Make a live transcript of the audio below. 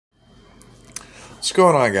What's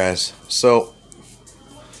going on, guys? So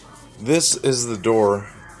this is the door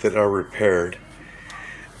that I repaired.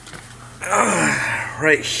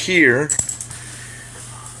 Right here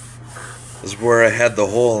is where I had the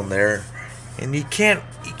hole in there, and you can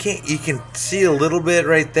see a little bit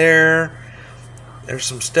right there. There's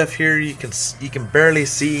some stuff here you can barely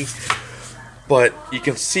see, but you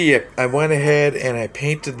can see it. I went ahead and I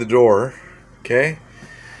painted the door. Okay.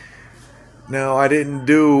 Now I didn't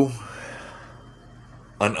do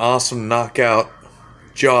an awesome knockout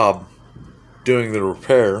job doing the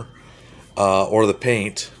repair or the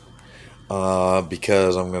paint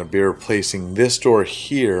because I'm going to be replacing this door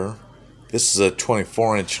here. This is a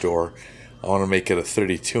 24-inch door. I want to make it a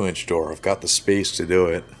 32-inch door. I've got the space to do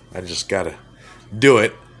it. I just got to do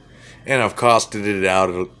it, and I've costed it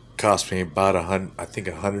out. It'll cost me about $150,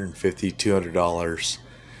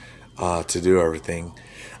 $200 to do everything.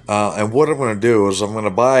 And what I'm going to do is I'm going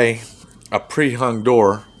to buy a pre-hung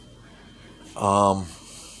door, and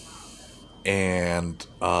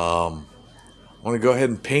I'm going to go ahead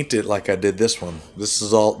and paint it like I did this one. This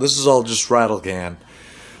is all just rattle can.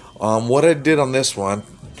 What I did on this one,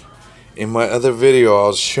 in my other video I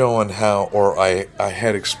was showing how, or I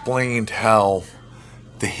had explained how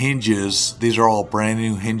the hinges, these are all brand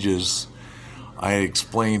new hinges. I had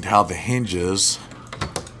explained how the hinges,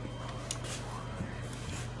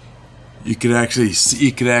 you could actually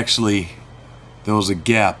see, there was a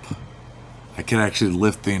gap. I could actually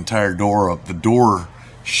lift the entire door up. The door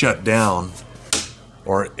shut down,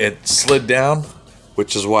 or it slid down,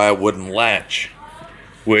 which is why it wouldn't latch,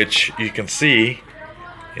 which you can see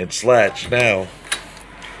it's latched now.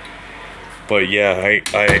 But yeah,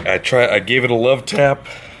 I gave it a love tap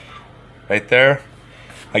right there.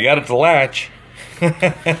 I got it to latch.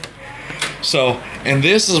 So, and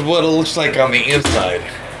this is what it looks like on the inside.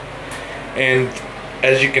 And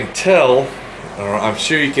as you can tell, I'm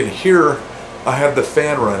sure you can hear, I have the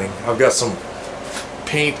fan running. I've got some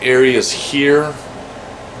paint areas here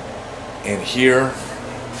and here,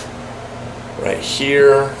 right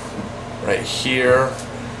here, right here.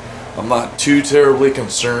 I'm not too terribly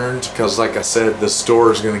concerned because, like I said, this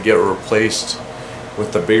door is going to get replaced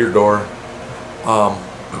with the bigger door.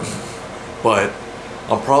 But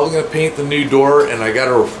I'm probably going to paint the new door, and I got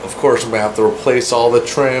to, of course, I'm going to have to replace all the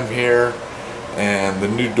trim here. And the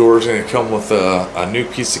new door is going to come with a new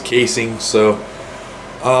piece of casing. So,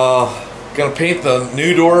 going to paint the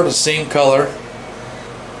new door the same color.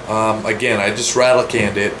 Again, I just rattle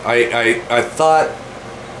canned it. I thought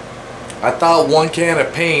one can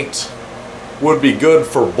of paint would be good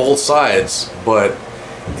for both sides, but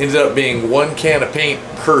ended up being one can of paint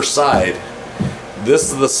per side. This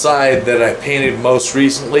is the side that I painted most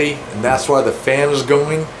recently, and that's why the fan is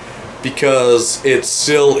going, because it's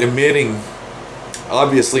still emitting,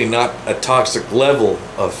 obviously not a toxic level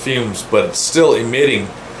of fumes, but it's still emitting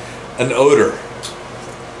an odor.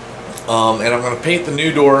 And I'm going to paint the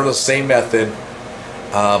new door in the same method.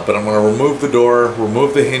 But I'm going to remove the door,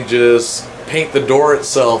 remove the hinges, paint the door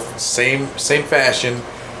itself same fashion.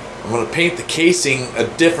 I'm going to paint the casing a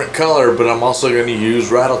different color, but I'm also going to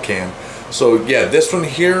use rattle can. So yeah, this one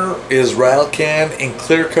here is rattle can and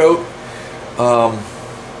clear coat.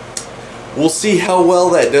 We'll see how well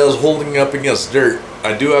that does holding up against dirt.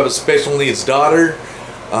 I do have a special needs daughter.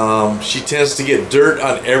 She tends to get dirt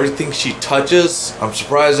on everything she touches. I'm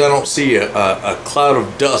surprised I don't see a cloud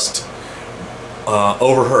of dust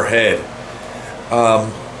over her head.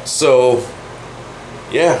 So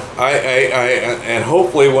yeah, and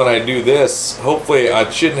hopefully when I do this, hopefully I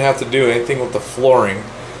shouldn't have to do anything with the flooring.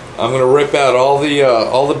 I'm gonna rip out all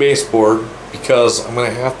the baseboard, because I'm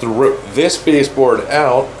gonna have to rip this baseboard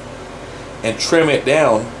out and trim it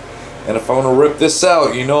down. And if I want to rip this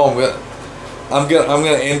out, you know, I'm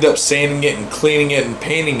gonna end up sanding it and cleaning it and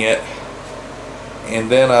painting it, and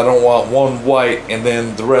then I don't want one white and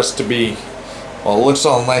then the rest to be, well, it looks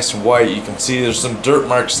all nice and white. You can see there's some dirt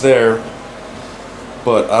marks there,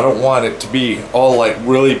 but I don't want it to be all like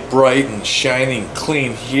really bright and shiny and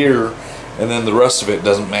clean here, and then the rest of it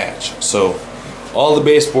doesn't match. So all the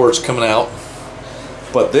baseboard's coming out,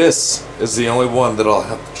 but this is the only one that I'll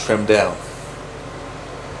have to trim down,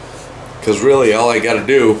 because really all I got to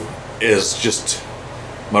do is just,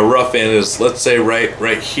 my rough end is, let's say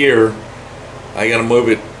right here. I got to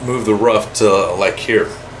move the rough to like here,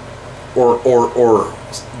 or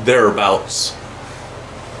thereabouts.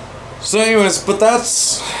 So anyways, but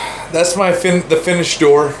that's the finished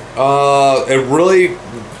door. It really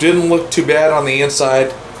didn't look too bad on the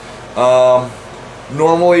inside.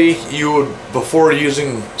 Normally you would, before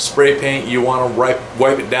using spray paint, you want to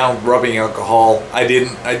wipe it down with rubbing alcohol. I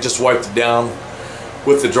didn't. I just wiped it down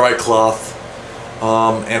with the dry cloth.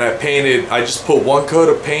 And I just put one coat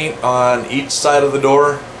of paint on each side of the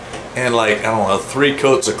door, and like, I don't know, 3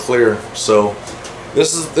 coats of clear. So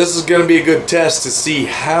this is gonna be a good test to see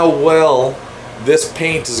how well this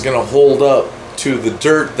paint is gonna hold up to the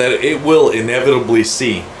dirt that it will inevitably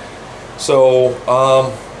see. So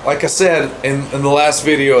like I said in the last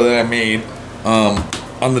video that I made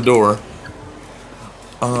on the door,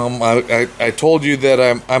 I told you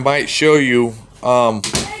that I might show you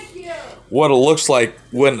what it looks like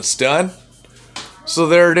when it's done. So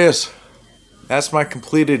there it is. That's my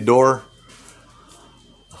completed door.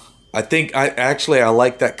 I think I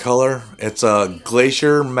like that color. It's a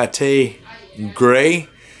Glacier Matte Gray.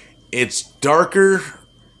 It's darker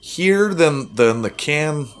here than the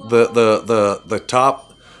can the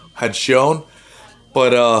top had shown,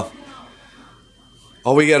 but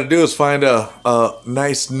all we got to do is find a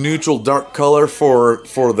nice neutral dark color for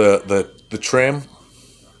the trim,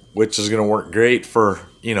 which is gonna work great for,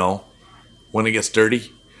 you know, when it gets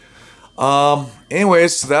dirty.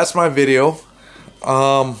 Anyways, that's my video.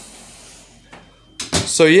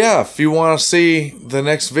 So yeah, if you want to see the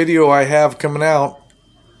next video I have coming out,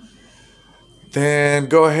 then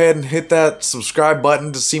go ahead and hit that subscribe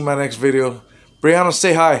button to see my next video. Brianna,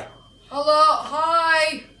 say hi. Hello,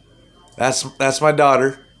 hi. That's my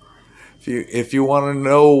daughter. If you want to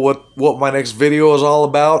know what my next video is all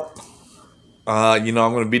about, you know,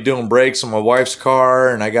 I'm going to be doing brakes on my wife's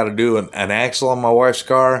car, and I got to do an axle on my wife's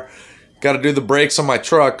car. Got to do the brakes on my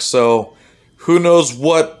truck, so who knows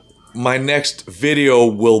what my next video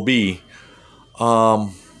will be. So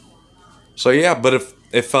yeah, but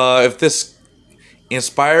if this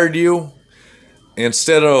inspired you,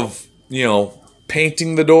 instead of, you know,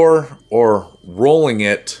 painting the door or rolling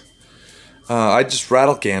it, I just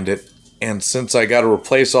rattle canned it. And since I got to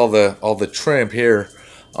replace all the trim here,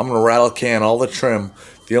 I'm gonna rattle can all the trim.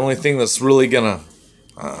 The only thing that's really gonna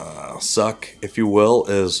suck, if you will,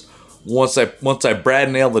 is once I brad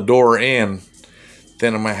nail the door in,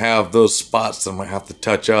 then I might have those spots that I might have to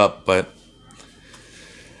touch up, but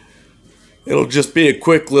it'll just be a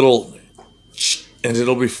quick little, and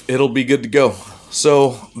it'll be good to go.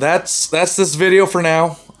 So that's this video for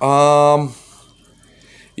now.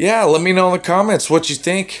 Yeah, let me know in the comments what you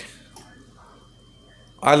think.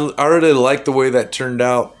 I really like the way that turned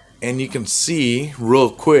out, and you can see real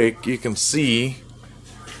quick, you can see,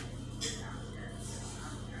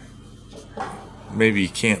 maybe you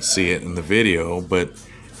can't see it in the video, but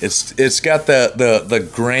it's got the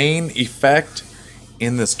grain effect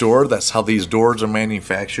in this door. That's how these doors are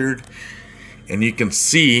manufactured, and you can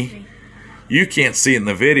see, you can't see it in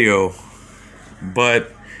the video,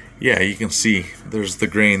 but yeah, you can see there's the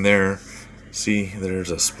grain there. See,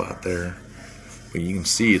 there's a spot there. But you can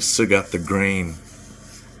see it's still got the grain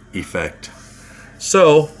effect.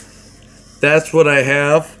 So that's what I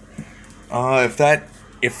have.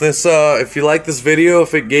 If you like this video,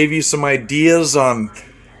 if it gave you some ideas on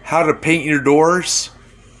how to paint your doors,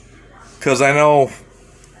 because I know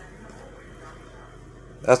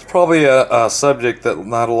that's probably a subject that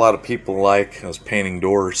not a lot of people like, is painting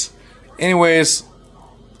doors. Anyways,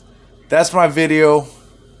 that's my video.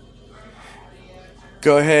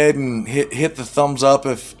 Go ahead and hit the thumbs up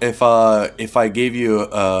if I gave you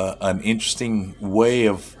an interesting way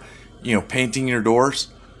of, you know, painting your doors.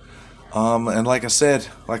 And like I said,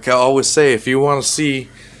 like I always say, if you want to see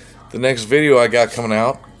the next video I got coming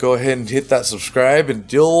out, go ahead and hit that subscribe,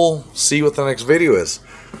 and you'll see what the next video is.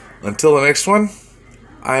 Until the next one,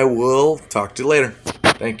 I will talk to you later.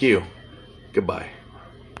 Thank you. Goodbye.